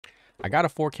I got a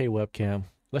 4K webcam.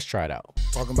 Let's try it out.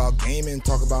 Talking about gaming,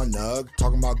 talking about nug,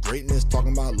 talking about greatness,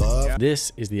 talking about love.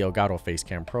 This is the Elgato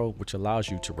Facecam Pro, which allows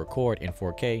you to record in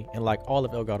 4K, and like all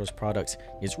of Elgato's products,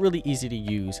 it's really easy to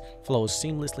use, flows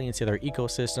seamlessly into their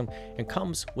ecosystem, and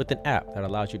comes with an app that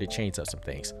allows you to change up some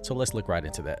things. So let's look right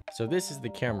into that. So this is the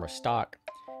camera stock.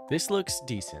 This looks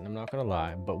decent, I'm not gonna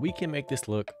lie, but we can make this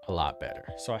look a lot better.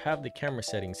 So I have the camera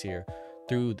settings here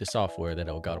through the software that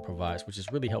Elgato provides, which is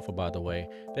really helpful, by the way.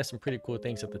 There's some pretty cool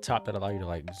things at the top that allow you to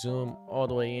like zoom all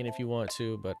the way in if you want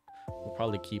to, but we'll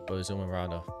probably keep a zoom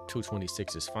around a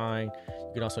 226 is fine.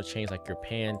 You can also change like your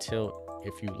pan tilt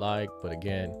if you like, but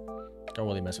again, don't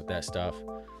really mess with that stuff.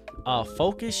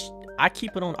 Focus, I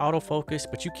keep it on autofocus,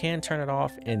 but you can turn it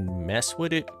off and mess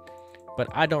with it, but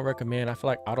I don't recommend. I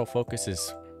feel like autofocus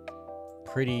is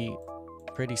pretty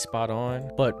spot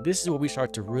on, but this is where we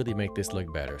start to really make this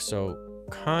look better. So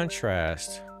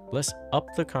contrast, let's up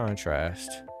the contrast.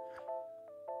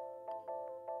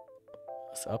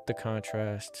 Let's up the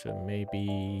contrast to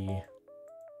maybe,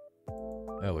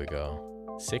 there we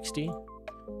go, 60.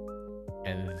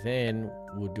 And then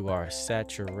we'll do our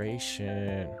saturation.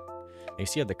 And you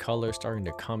see how the color is starting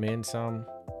to come in some,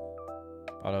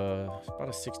 about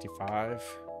a 65.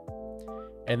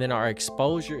 And then our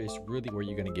exposure is really where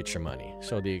you're gonna get your money.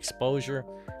 So the exposure,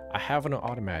 I have it on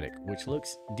automatic, which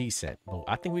looks decent, but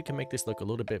I think we can make this look a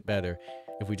little bit better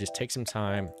if we just take some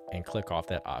time and click off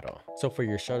that auto. So for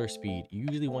your shutter speed, you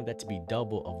usually want that to be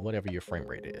double of whatever your frame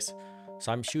rate is.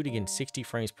 So I'm shooting in 60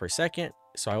 frames per second.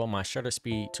 So I want my shutter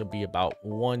speed to be about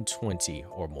 120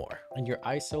 or more. And your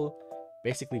ISO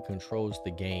basically controls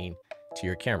the gain to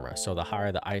your camera. So the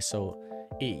higher the ISO,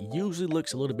 it usually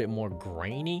looks a little bit more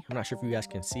grainy. I'm not sure if you guys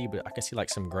can see, but I can see like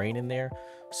some grain in there.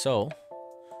 So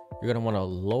you're gonna want to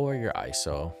lower your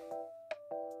ISO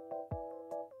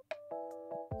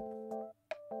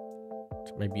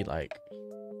to maybe like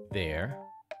there,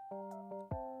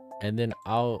 and then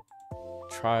I'll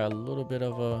try a little bit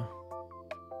of a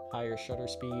higher shutter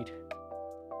speed,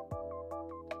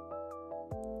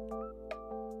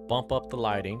 bump up the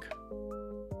lighting.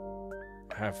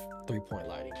 I have 3-point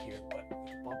lighting here, but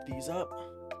bump these up.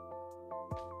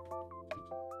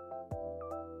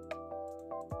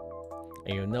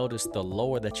 And you'll notice the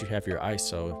lower that you have your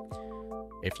ISO,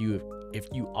 if you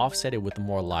offset it with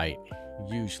more light,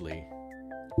 usually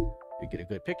you get a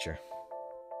good picture.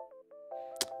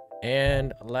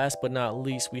 And last but not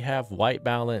least, we have white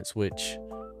balance, which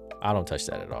I don't touch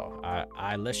that at all.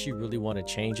 Unless you really want to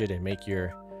change it and make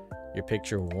your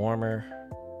picture warmer,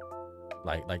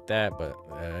 like that, but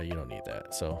you don't need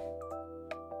that. So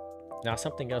now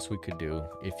something else we could do,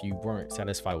 if you weren't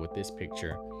satisfied with this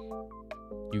picture,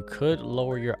 you could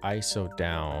lower your ISO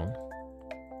down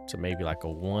to maybe like a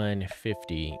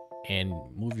 150 and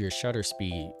move your shutter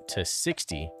speed to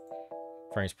 60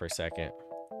 frames per second.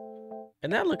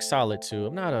 And that looks solid too.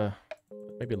 I'm not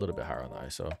maybe a little bit higher on the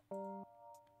ISO.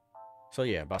 So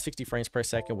yeah, about 60 frames per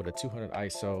second with a 200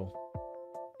 ISO.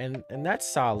 And that's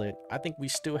solid. I think we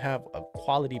still have a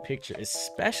quality picture,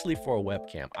 especially for a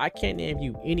webcam. I can't name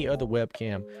you any other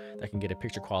webcam that can get a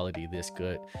picture quality this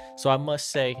good. So I must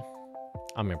say,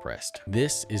 I'm impressed.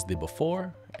 This is the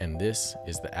before and this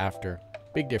is the after.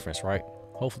 Big difference, right?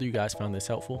 Hopefully you guys found this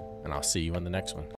helpful, and I'll see you in the next one.